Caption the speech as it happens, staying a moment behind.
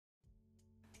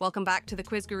Welcome back to the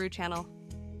Quiz Guru channel.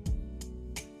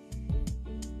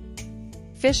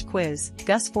 Fish quiz,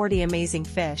 Guess 40 amazing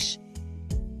fish.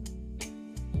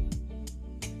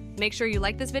 Make sure you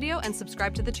like this video and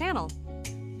subscribe to the channel.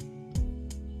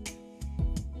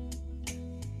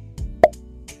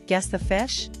 Guess the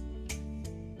fish?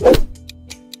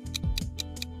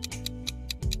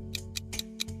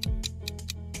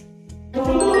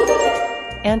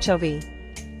 Anchovy.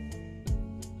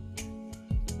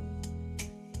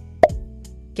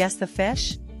 Guess the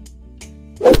fish?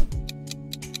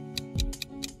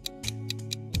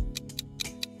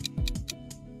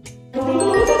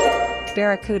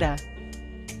 Barracuda.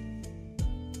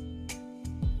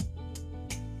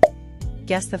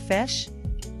 Guess the fish?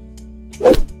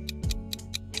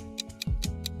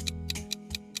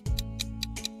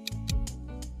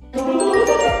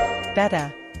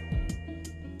 Betta.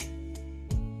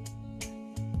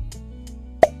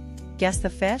 Guess the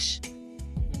fish?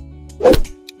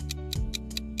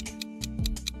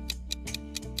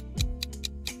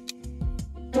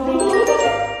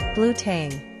 Blue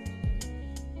tang.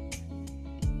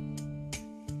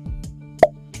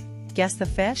 Guess the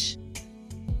fish?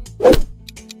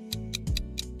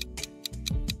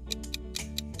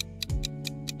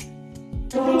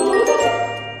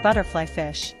 Butterfly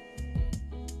fish.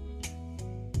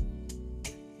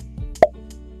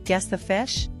 Guess the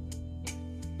fish?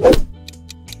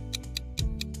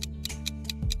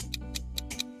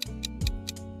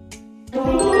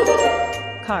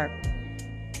 Carp.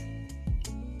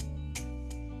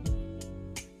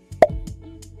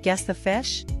 Guess the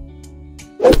fish?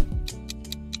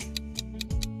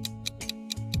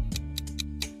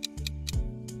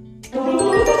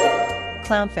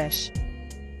 Clownfish.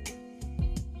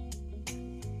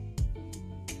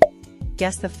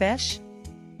 Guess the fish?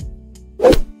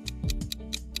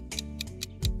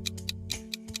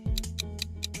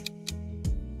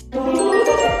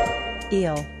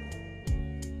 Eel.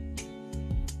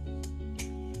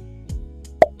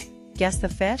 Guess the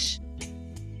fish?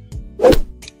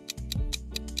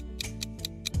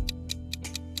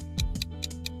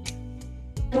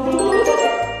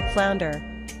 Flounder.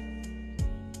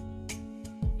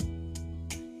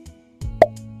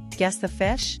 Guess the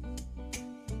fish?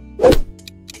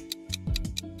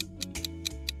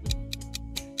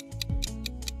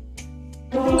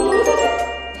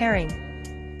 Herring.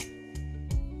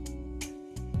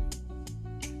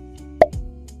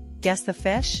 Guess the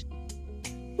fish?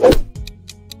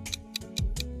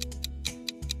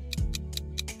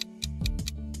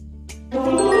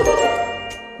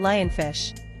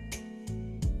 Lionfish.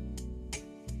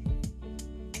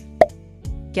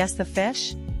 Guess the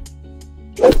fish?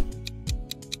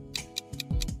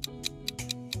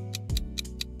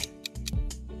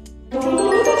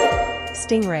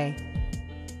 Stingray.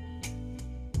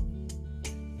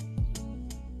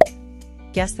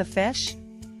 Guess the fish?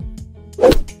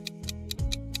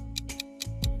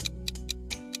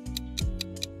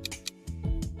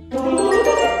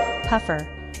 Puffer.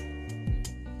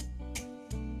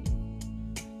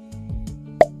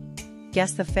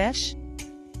 Guess the fish?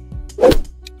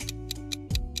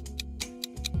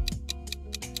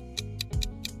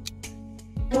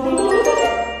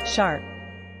 Shark.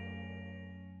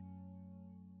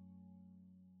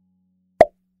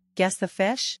 Guess the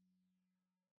fish?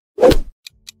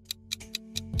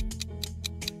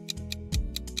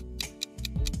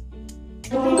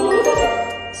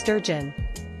 Sturgeon.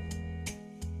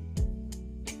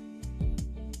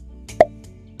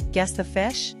 Guess the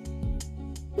fish?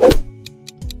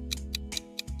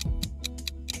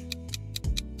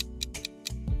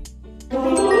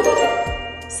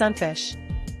 Sunfish.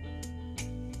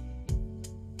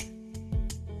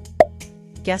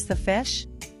 Guess the fish?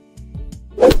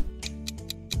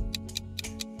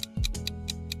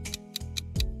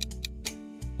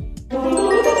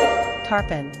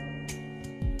 Tarpon.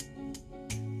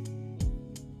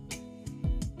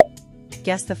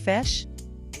 Guess the fish?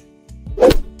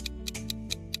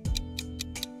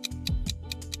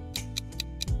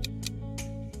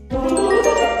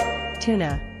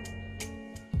 Tuna.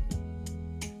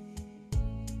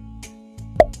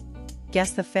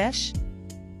 Guess the fish?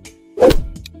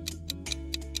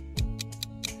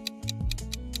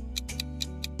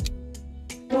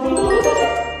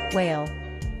 Whale.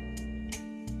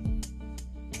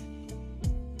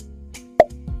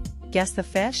 Guess the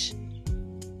fish?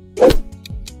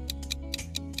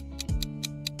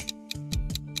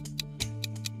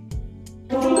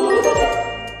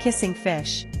 Kissing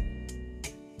fish.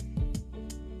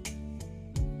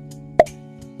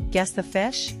 Guess the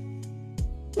fish?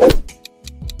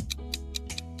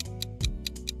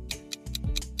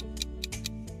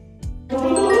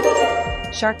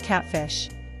 Shark catfish.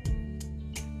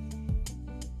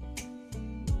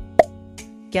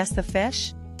 Guess the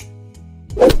fish?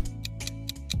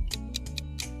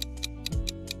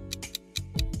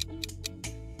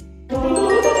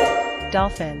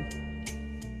 Dolphin.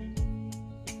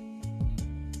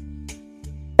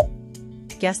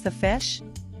 Guess the fish?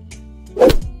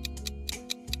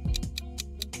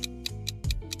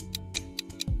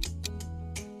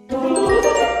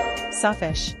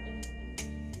 Sawfish.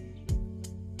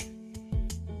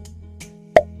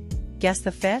 Guess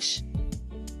the fish?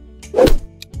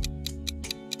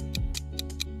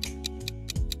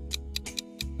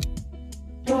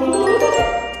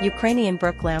 Ukrainian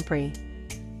brook lamprey.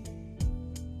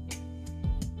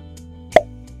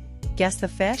 Guess the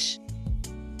fish?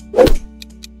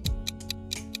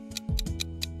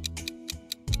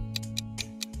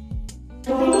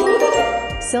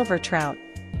 Silver trout.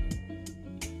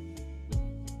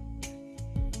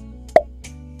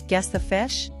 Guess the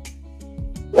fish?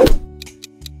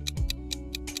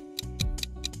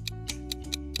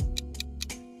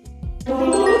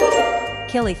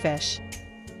 Killifish.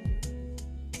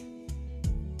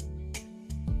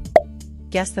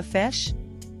 Guess the fish?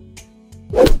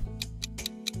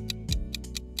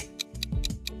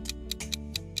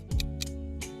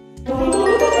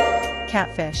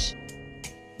 Catfish.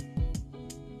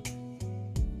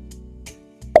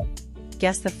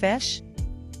 Guess the fish?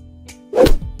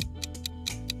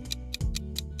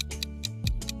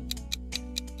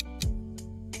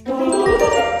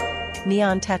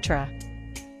 Neon tetra.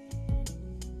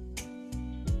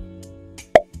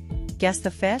 Guess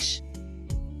the fish?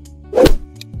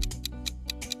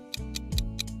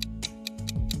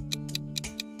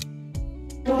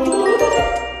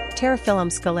 Pterophyllum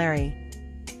scaleri.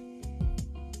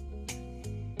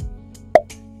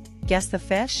 Guess the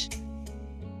fish?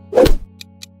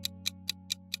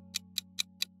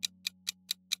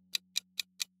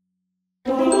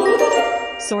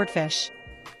 Swordfish.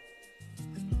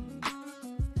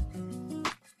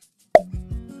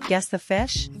 Guess the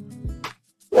fish?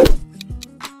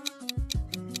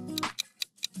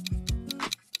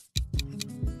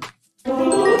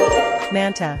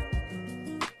 Manta.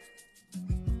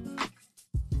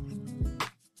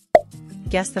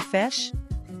 Guess the fish?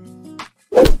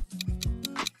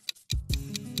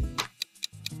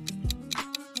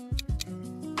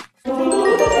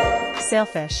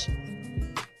 Sailfish.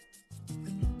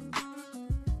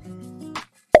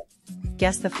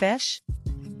 Guess the fish?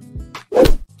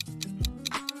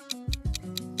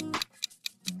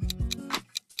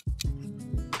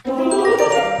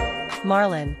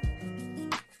 Marlin.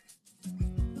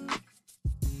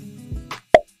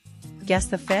 Guess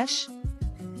the fish?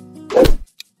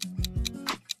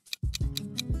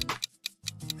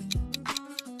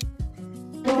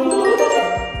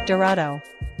 Dorado.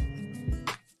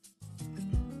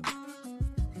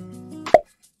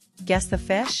 Guess the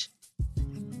fish?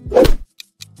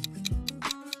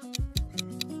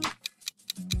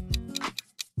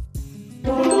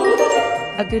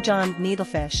 Agoujon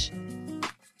needlefish.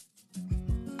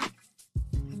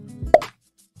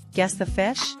 Guess the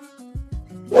fish?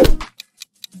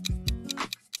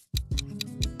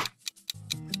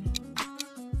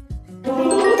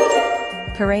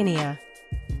 Piranha.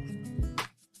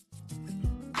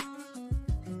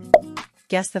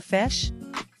 Guess the fish?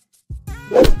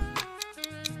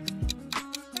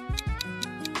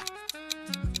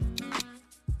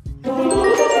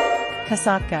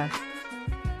 Kasatka.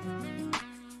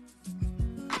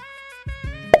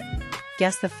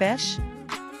 Guess the fish?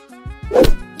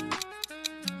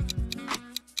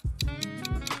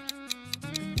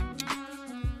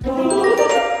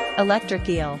 Electric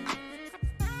eel.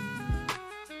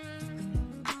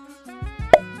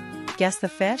 Guess the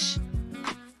fish?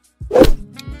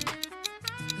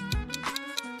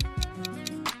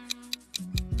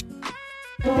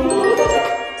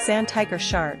 Sand tiger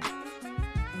shark.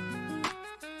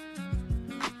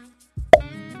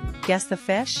 Guess the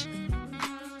fish?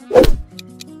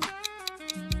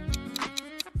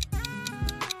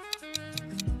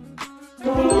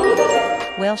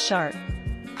 Whale shark.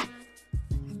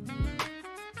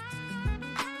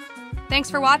 Thanks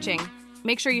for watching.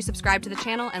 Make sure you subscribe to the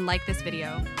channel and like this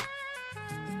video.